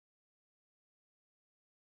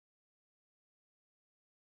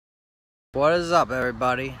What is up,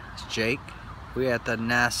 everybody? It's Jake. We at the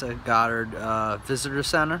NASA Goddard Visitor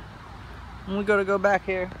Center. And we gotta go back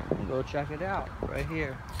here and go check it out right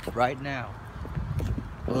here, right now.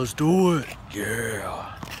 Let's do it.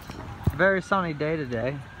 Yeah. Very sunny day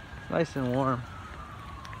today. Nice and warm.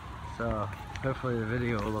 So hopefully the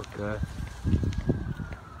video will look good.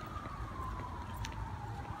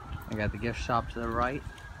 I got the gift shop to the right.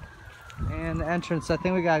 And the entrance, I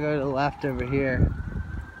think we gotta go to the left over here.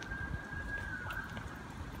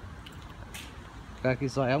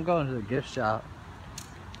 Becky's like, I'm going to the gift shop.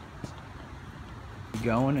 We're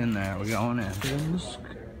going in there, we're going in.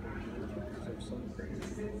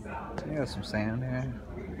 You got some sand here.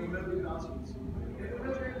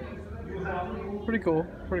 Pretty cool,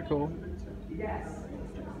 pretty cool.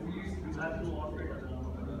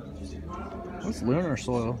 That's lunar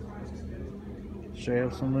soil. Straight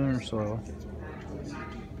up some lunar soil.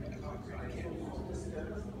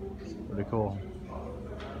 Pretty cool.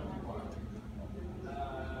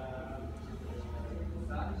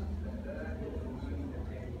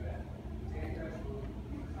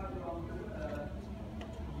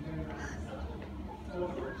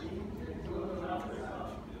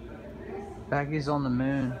 Becky's on the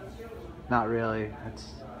moon. Not really. It's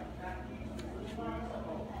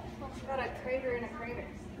got a crater in a crater.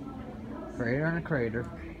 Crater in a crater.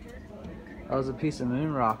 That was a piece of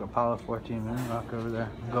moon rock, Apollo 14 moon rock over there.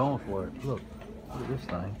 I'm going for it. Look at this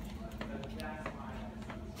thing.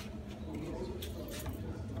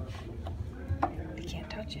 You can't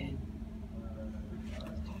touch it. It's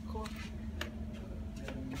kind of cool.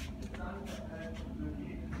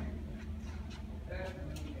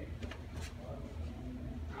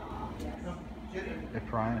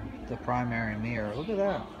 The primary mirror. Look at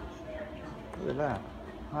that. Look at that.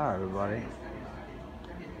 Hi, everybody.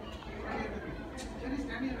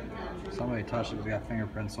 Somebody touched it. We got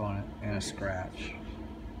fingerprints on it and a scratch.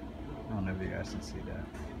 I don't know if you guys can see that.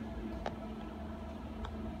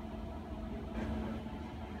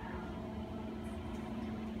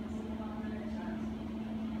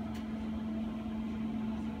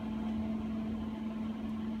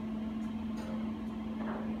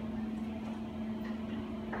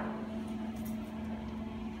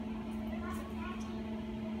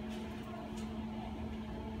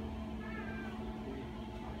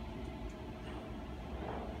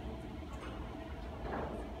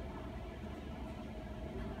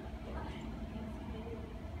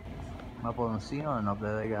 Up on the ceiling up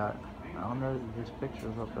there, they got, I don't know, there's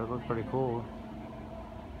pictures up there. Look pretty cool.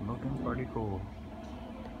 Looking pretty cool.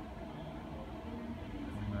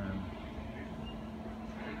 And then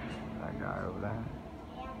that guy over there.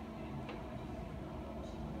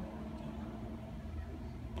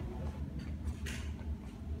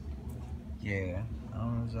 Yeah, I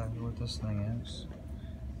don't know exactly what this thing is.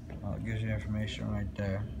 Oh, it gives you information right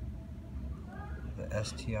there. The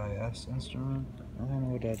STIS instrument. I don't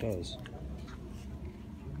know what that does.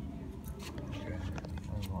 Okay,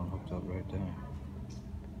 there's one hooked up right there.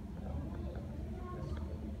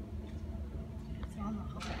 It's on the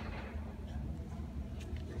hook.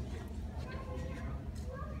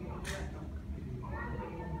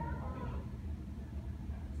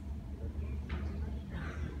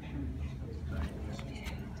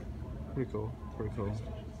 Pretty cool, pretty cool.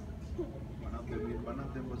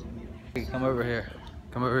 Hey, come over here.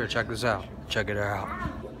 Come over here, check this out. Check it out.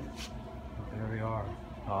 There we are.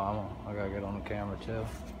 Oh, I gotta get on the camera too.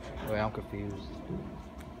 Wait, I'm confused.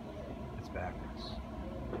 It's backwards.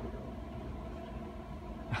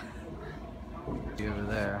 She over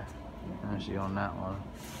there. And she on that one.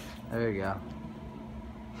 There you go.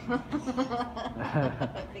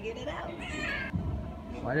 I figured it out.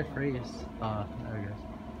 Why'd it freeze? There we go.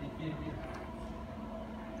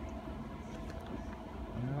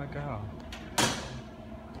 Where did I go?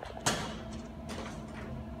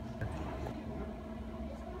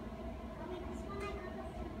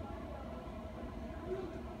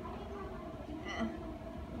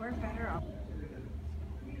 We're better off.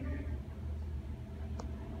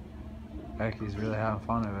 Becky's really having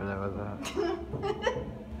fun over there with that.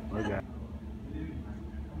 Look at it.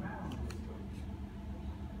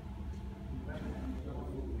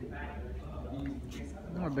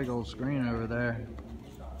 Another big old screen over there.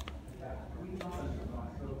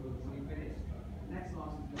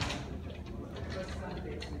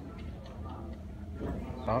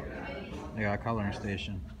 Oh, they got a coloring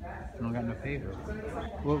station. I don't got no paper.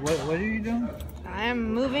 What are you doing?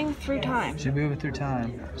 I'm moving through time. She's moving through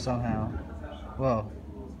time somehow. Whoa.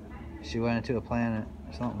 She went into a planet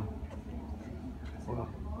or something. Whoa.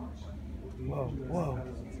 Whoa, whoa,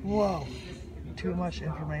 whoa. Too much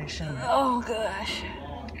information. Oh gosh.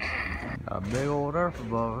 A big old Earth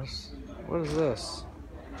above us. What is this?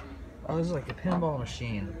 Oh, this is like a pinball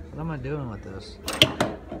machine. What am I doing with this?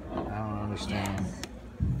 I don't understand.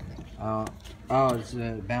 Oh, it's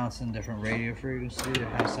bouncing different radio frequencies or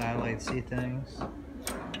how satellites see things.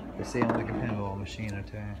 They see them like a pinball machine,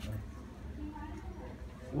 apparently.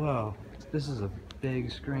 Whoa, this is a big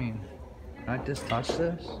screen. Can I just touch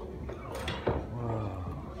this? Whoa.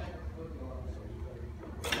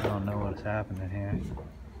 I don't know what's happening here.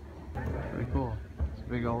 Pretty cool. It's a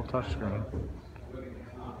big old touch screen.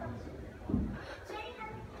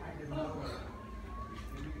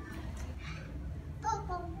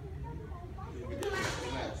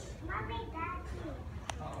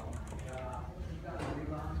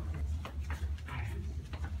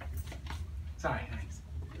 Sorry, thanks.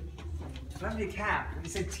 Love your cap. You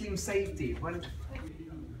said team safety. What? Thank you.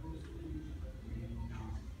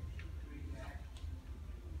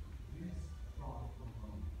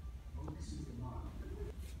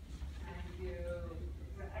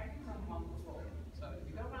 So if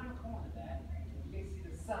you go around the corner there, you can see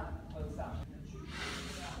the sun close up.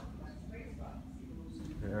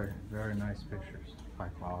 Very, very nice pictures. High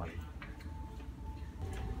quality.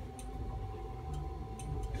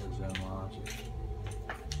 Zoom logic.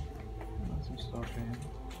 Got some stuff in.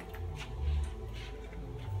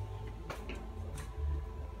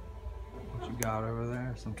 What you got over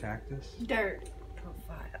there? Some cactus? Dirt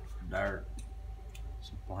profile. Dirt.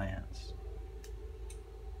 Some plants.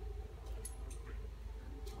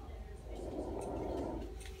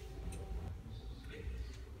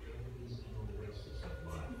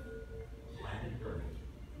 Planet Earth,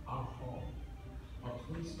 our home, a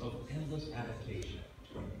place of endless adaptation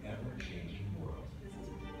to an ever-changing world.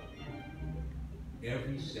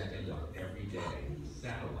 Every second of every day,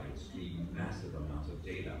 satellites stream massive amounts of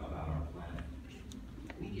data about our planet.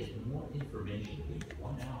 We get more information in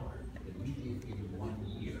 1 hour than we did in 1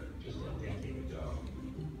 year just a decade ago.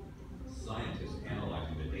 Scientists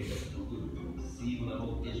analyzing the data conclude sea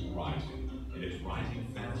level is rising, and it's rising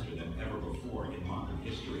faster than ever before in modern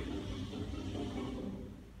history.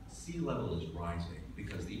 Sea level is rising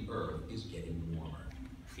because the Earth is getting warmer.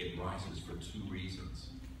 It rises for 2 reasons.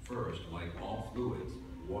 First, like all fluids,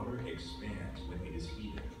 water expands when it is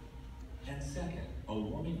heated. And second, a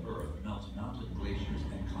warming Earth melts mountain glaciers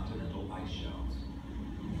and continental ice shelves.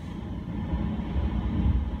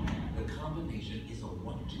 The combination is a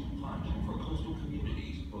 1-2 punch for coastal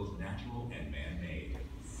communities, both natural and man-made.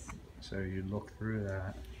 So you look through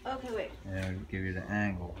that Okay, wait. and it'll give you the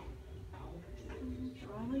angle.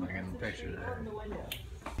 Like in the picture there.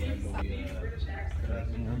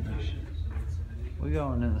 We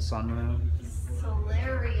going in the sunroom.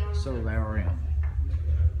 Solarium. Solarium.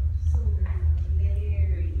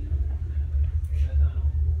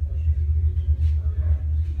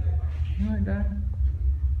 You like that?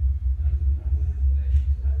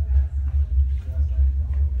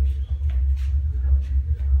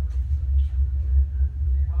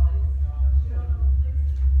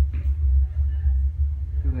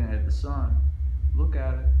 Looking at the sun. Look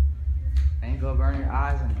at it. Ain't gonna burn your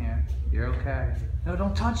eyes in here. You're okay. No,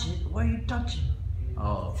 don't touch it. Why are you touching?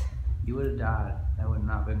 Oh, you would have died. That would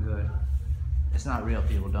not been good. It's not real,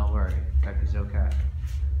 people. Don't worry. Becky's okay.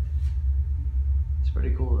 It's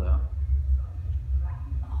pretty cool though.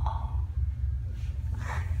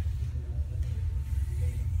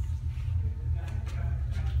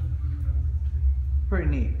 Pretty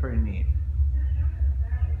neat. Pretty neat.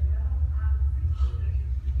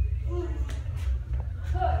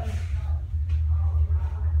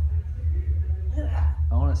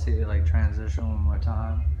 I want to see it like transition one more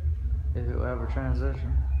time, if it will ever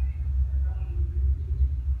transition.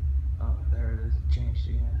 Oh, there it is. It changed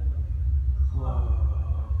again.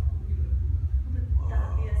 Whoa. Would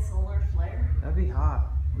that be a solar flare? That'd be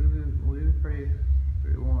hot. We'd be pretty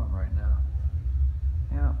warm right now.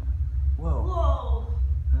 Yeah. Whoa. Whoa!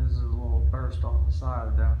 There's a little burst off the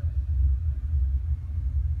side there.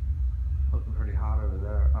 Looking pretty hot over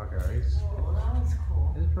there. Okay, Whoa, that was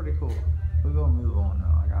cool. it's pretty cool. We're gonna move on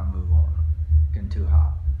now. I gotta move on. Getting too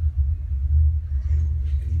hot.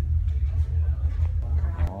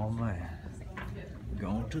 Oh man.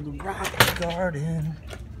 Going to the rock garden.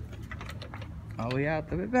 Oh, we out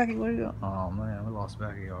there. Becky, where you go? Oh man, we lost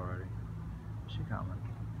Becky already. She coming.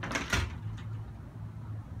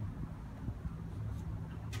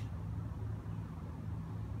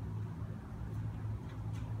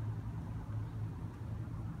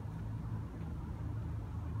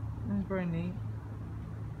 That's pretty neat.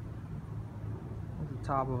 At the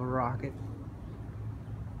top of a rocket.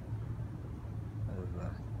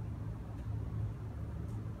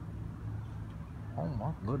 Oh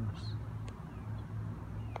my goodness.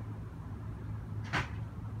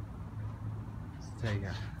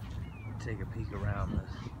 take a peek around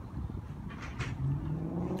this.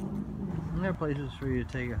 And there are places for you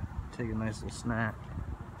to take a nice little snack.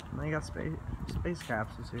 And then you got space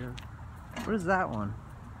capsules here. What is that one?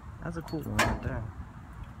 That's a cool one right there.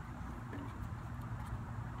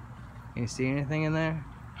 Can you see anything in there?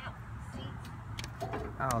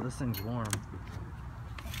 Oh, this thing's warm.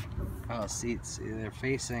 Oh, seats. They're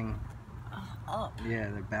facing up. Yeah,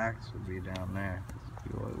 their backs would be down there.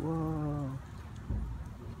 You're like, whoa.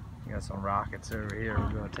 You got some rockets over here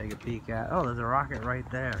we're gonna take a peek at. Oh, there's a rocket right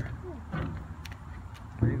there.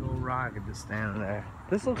 Big old rocket just standing there.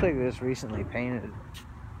 This looks like this recently painted.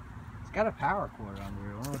 It's got a power cord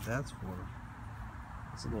under it. I wonder what that's for.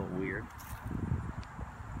 It's a little weird.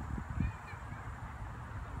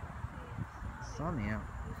 It's sunny out.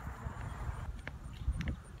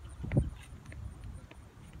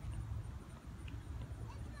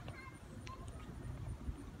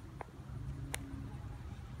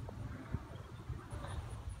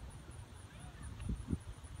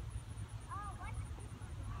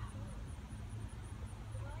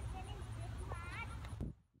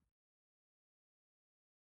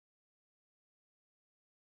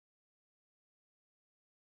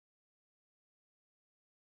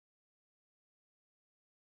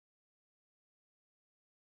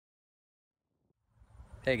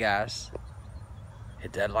 Hey guys,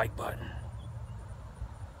 hit that like button.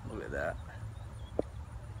 Look at that.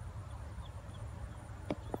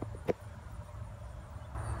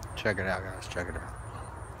 Check it out, guys, check it out.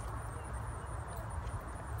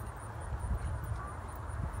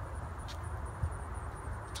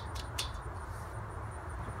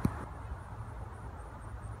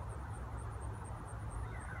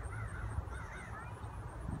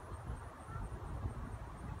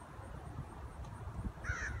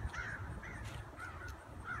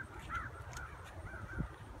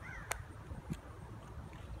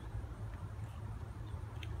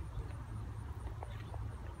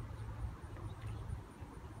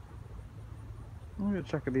 I'm gonna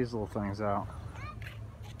check these little things out.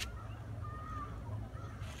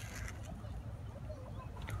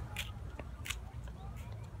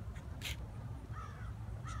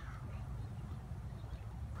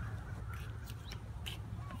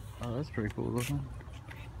 Oh, that's pretty cool looking.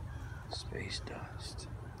 Space dust.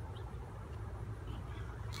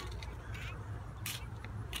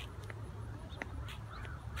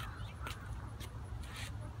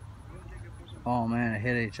 Oh man, it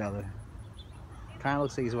hit each other. Kind of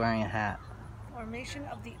looks like he's wearing a hat. Formation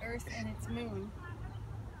of the Earth and its moon.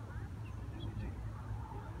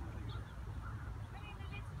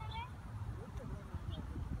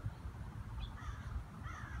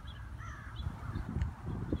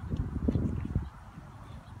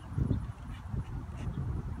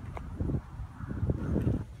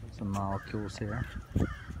 Some molecules here.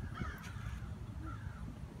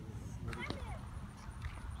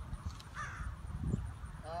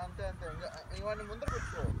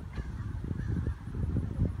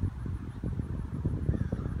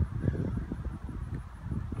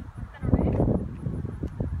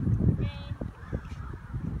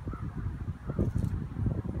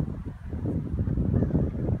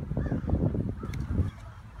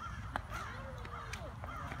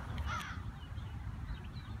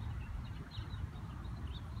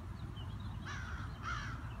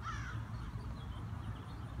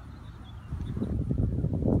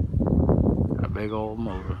 Big old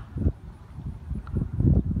motor.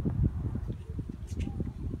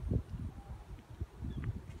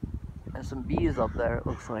 There's some bees up there. It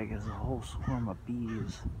looks like there's a whole swarm of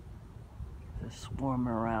bees just swarming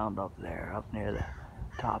around up there, up near the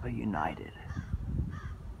top of United.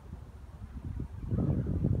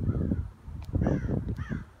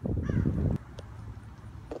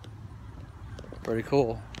 Pretty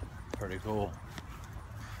cool. Pretty cool.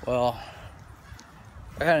 Well,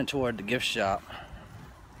 we're heading toward the gift shop.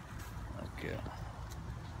 Okay.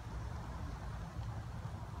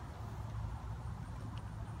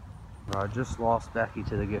 I just lost Becky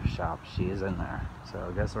to the gift shop. She is in there.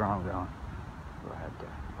 So guess where I'm going. Go ahead to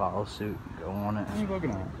follow suit and go on it. What are you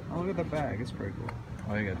looking at? Oh, look at the bag. It's pretty cool.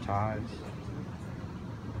 Oh, you got ties.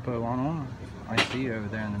 Put one on. I see you over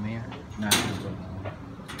there in the mirror. No,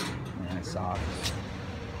 and it's socks.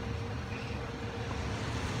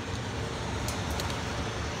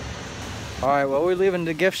 Alright, well, we're leaving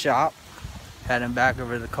the gift shop, heading back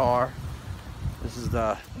over to the car. This is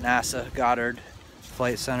the NASA Goddard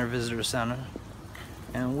Visitor Center.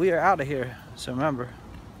 And we are out of here. So remember,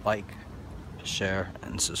 like, share,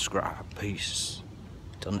 and subscribe. Peace.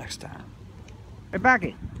 Till next time. Hey,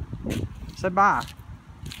 Becky. Say bye.